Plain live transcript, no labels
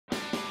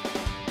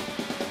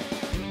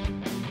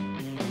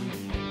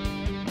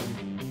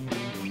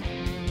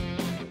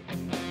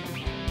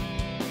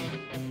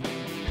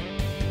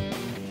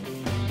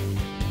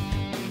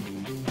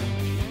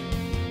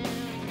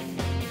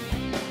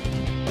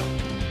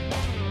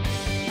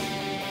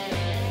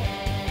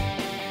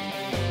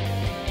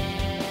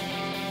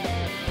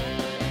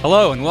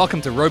Hello and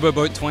welcome to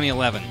RoboBoat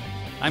 2011.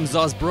 I'm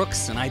Zoz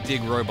Brooks and I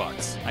dig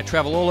robots. I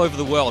travel all over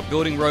the world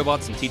building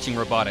robots and teaching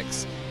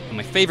robotics. And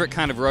my favorite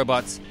kind of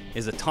robots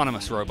is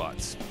autonomous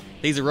robots.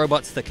 These are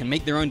robots that can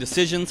make their own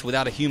decisions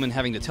without a human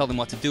having to tell them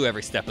what to do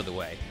every step of the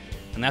way.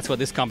 And that's what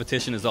this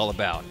competition is all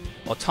about.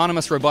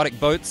 Autonomous robotic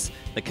boats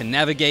that can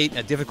navigate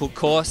a difficult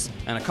course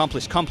and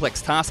accomplish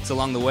complex tasks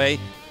along the way,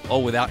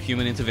 all without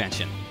human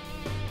intervention.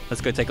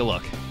 Let's go take a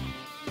look.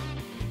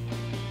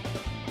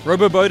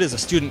 RoboBoat is a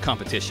student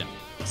competition.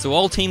 So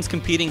all teams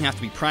competing have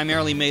to be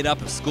primarily made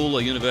up of school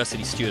or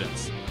university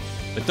students.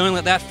 But don't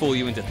let that fool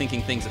you into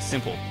thinking things are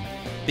simple.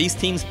 These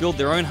teams build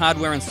their own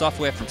hardware and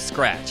software from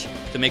scratch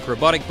to make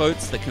robotic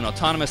boats that can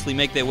autonomously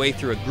make their way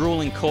through a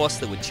grueling course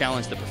that would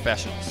challenge the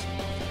professionals.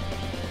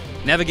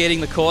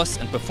 Navigating the course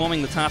and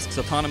performing the tasks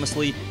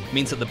autonomously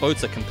means that the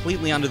boats are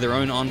completely under their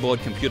own onboard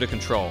computer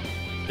control.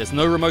 There's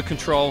no remote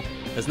control,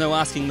 there's no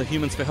asking the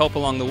humans for help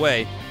along the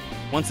way.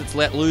 Once it's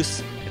let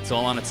loose, it's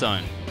all on its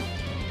own.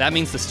 That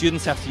means the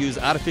students have to use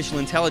artificial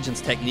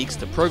intelligence techniques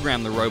to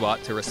program the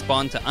robot to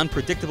respond to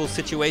unpredictable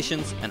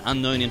situations and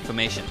unknown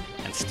information,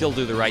 and still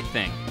do the right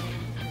thing.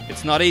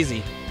 It's not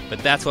easy, but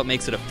that's what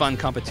makes it a fun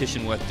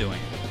competition worth doing.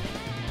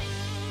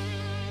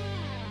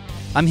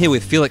 I'm here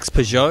with Felix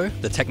Peugeot,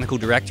 the technical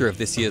director of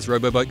this year's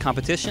RoboBoat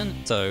competition.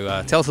 So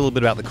tell us a little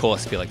bit about the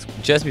course, Felix.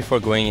 Just before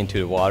going into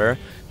the water,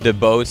 the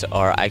boats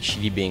are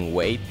actually being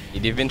weighed.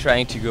 They've been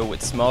trying to go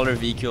with smaller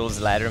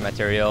vehicles, lighter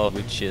material,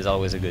 which is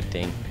always a good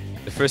thing.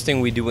 The first thing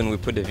we do when we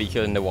put the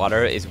vehicle in the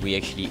water is we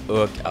actually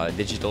hook a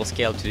digital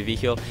scale to the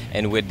vehicle,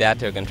 and with that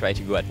they're going to try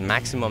to go at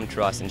maximum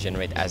thrust and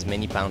generate as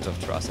many pounds of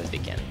thrust as they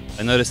can.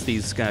 I noticed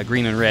these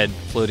green and red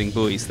floating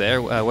buoys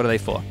there. What are they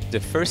for? The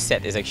first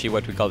set is actually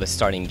what we call the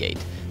starting gate.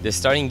 The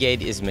starting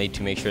gate is made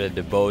to make sure that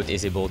the boat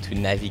is able to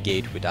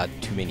navigate without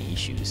too many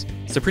issues.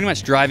 So pretty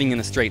much driving in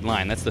a straight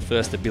line, that's the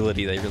first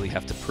ability they really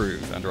have to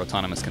prove under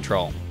autonomous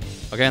control.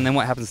 Okay, and then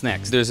what happens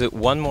next? There's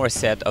one more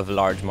set of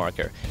large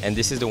marker, and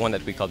this is the one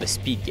that we call the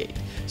speed gate.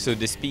 So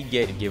the speed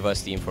gate gives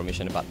us the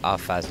information about how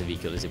fast the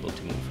vehicle is able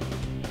to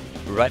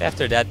move. Right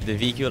after that, the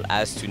vehicle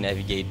has to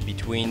navigate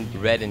between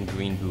red and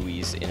green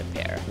buoys in a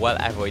pair, while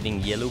avoiding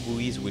yellow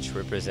buoys which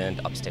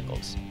represent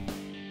obstacles.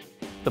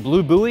 The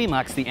blue buoy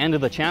marks the end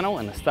of the channel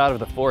and the start of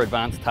the 4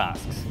 advanced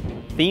tasks,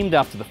 themed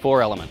after the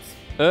 4 elements: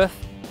 earth,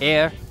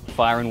 air,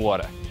 fire and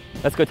water.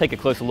 Let's go take a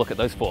closer look at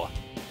those 4.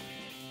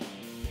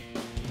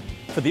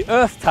 For the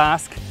earth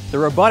task, the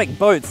robotic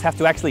boats have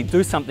to actually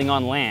do something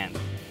on land.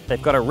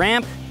 They've got a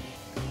ramp,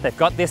 they've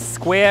got this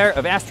square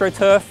of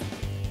AstroTurf,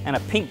 and a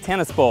pink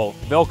tennis ball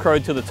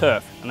velcroed to the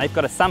turf. And they've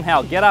got to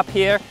somehow get up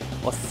here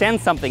or send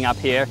something up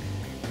here,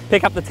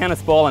 pick up the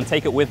tennis ball and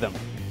take it with them.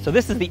 So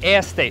this is the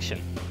air station.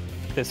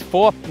 There's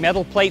 4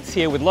 metal plates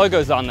here with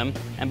logos on them,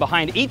 and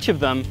behind each of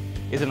them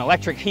is an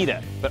electric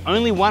heater, but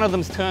only one of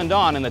them's turned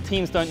on and the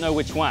teams don't know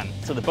which one.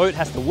 So the boat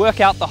has to work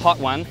out the hot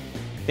one,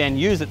 then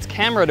use its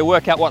camera to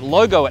work out what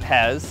logo it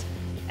has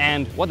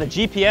and what the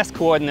GPS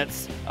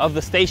coordinates of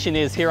the station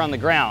is here on the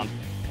ground.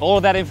 All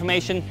of that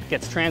information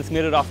gets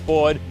transmitted off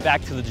board back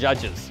to the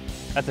judges.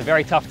 That's a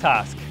very tough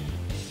task.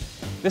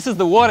 This is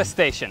the water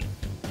station.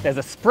 There's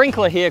a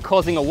sprinkler here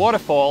causing a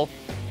waterfall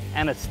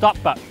and a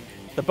stop button.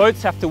 The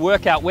boats have to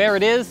work out where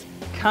it is,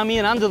 come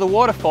in under the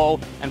waterfall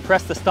and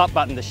press the stop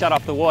button to shut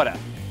off the water.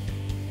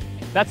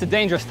 That's a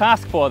dangerous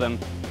task for them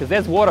because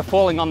there's water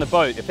falling on the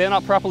boat. If they're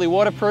not properly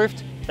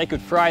waterproofed, they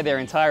could fry their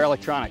entire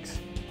electronics.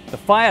 The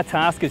fire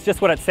task is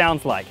just what it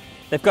sounds like.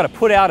 They've got to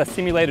put out a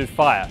simulated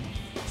fire.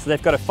 So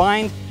they've got to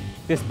find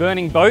this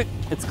burning boat.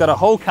 It's got a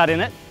hole cut in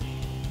it.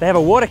 They have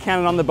a water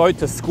cannon on the boat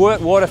to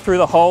squirt water through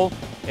the hole.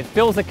 It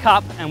fills a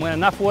cup, and when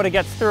enough water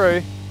gets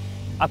through,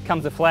 up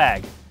comes a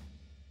flag.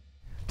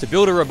 To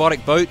build a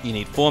robotic boat, you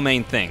need 4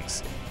 main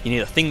things. You need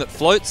a thing that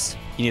floats,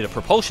 you need a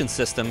propulsion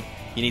system,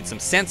 you need some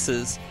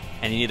sensors,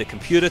 and you need a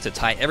computer to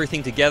tie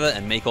everything together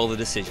and make all the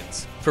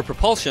decisions. For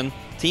propulsion,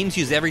 teams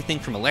use everything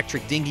from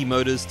electric dinghy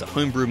motors to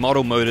homebrew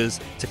model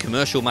motors to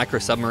commercial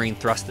microsubmarine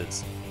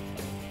thrusters.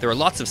 There are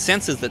lots of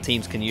sensors that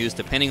teams can use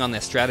depending on their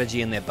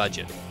strategy and their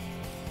budget.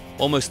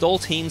 Almost all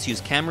teams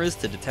use cameras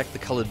to detect the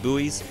colored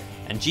buoys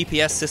and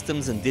GPS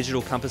systems and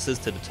digital compasses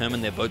to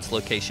determine their boat's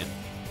location.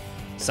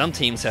 Some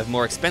teams have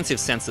more expensive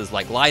sensors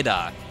like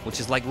LiDAR, which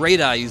is like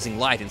radar using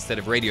light instead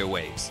of radio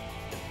waves.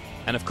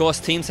 And of course,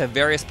 teams have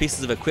various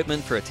pieces of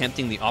equipment for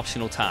attempting the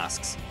optional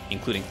tasks,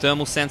 including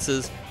thermal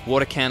sensors,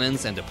 water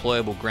cannons, and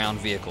deployable ground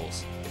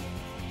vehicles.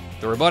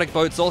 The robotic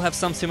boats all have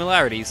some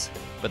similarities,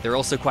 but they're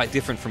also quite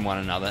different from one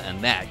another, and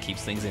that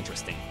keeps things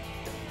interesting.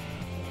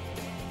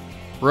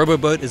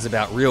 RoboBoat is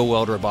about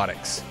real-world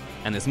robotics,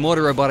 and there's more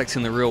to robotics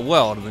in the real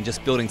world than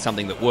just building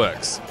something that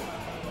works.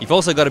 You've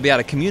also got to be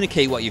able to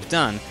communicate what you've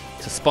done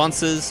to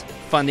sponsors,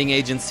 funding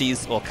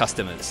agencies, or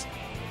customers.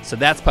 So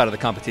that's part of the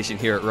competition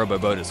here at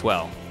RoboBoat as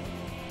well.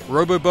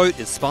 RoboBoat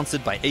is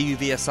sponsored by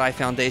AUVSI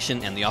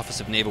Foundation and the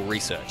Office of Naval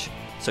Research,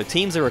 so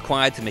teams are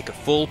required to make a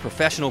full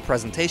professional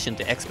presentation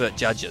to expert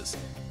judges.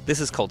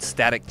 This is called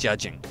static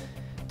judging.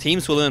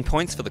 Teams will earn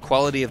points for the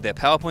quality of their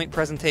PowerPoint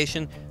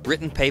presentation,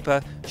 written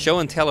paper, show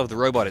and tell of the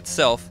robot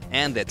itself,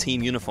 and their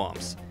team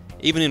uniforms.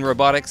 Even in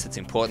robotics, it's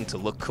important to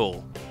look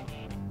cool.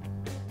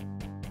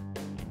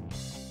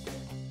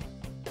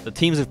 The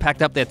teams have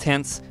packed up their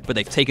tents, but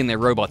they've taken their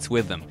robots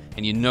with them,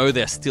 and you know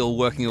they're still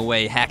working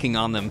away, hacking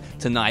on them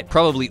tonight,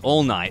 probably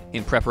all night,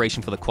 in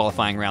preparation for the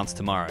qualifying rounds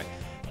tomorrow.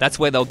 That's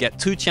where they'll get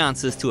 2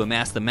 chances to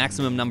amass the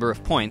maximum number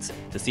of points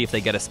to see if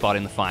they get a spot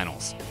in the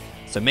finals.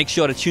 So make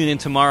sure to tune in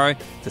tomorrow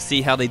to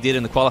see how they did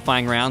in the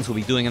qualifying rounds. We'll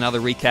be doing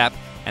another recap.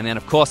 And then,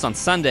 of course, on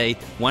Sunday,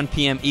 1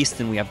 p.m.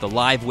 Eastern, we have the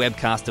live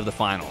webcast of the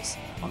finals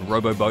on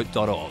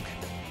roboboat.org.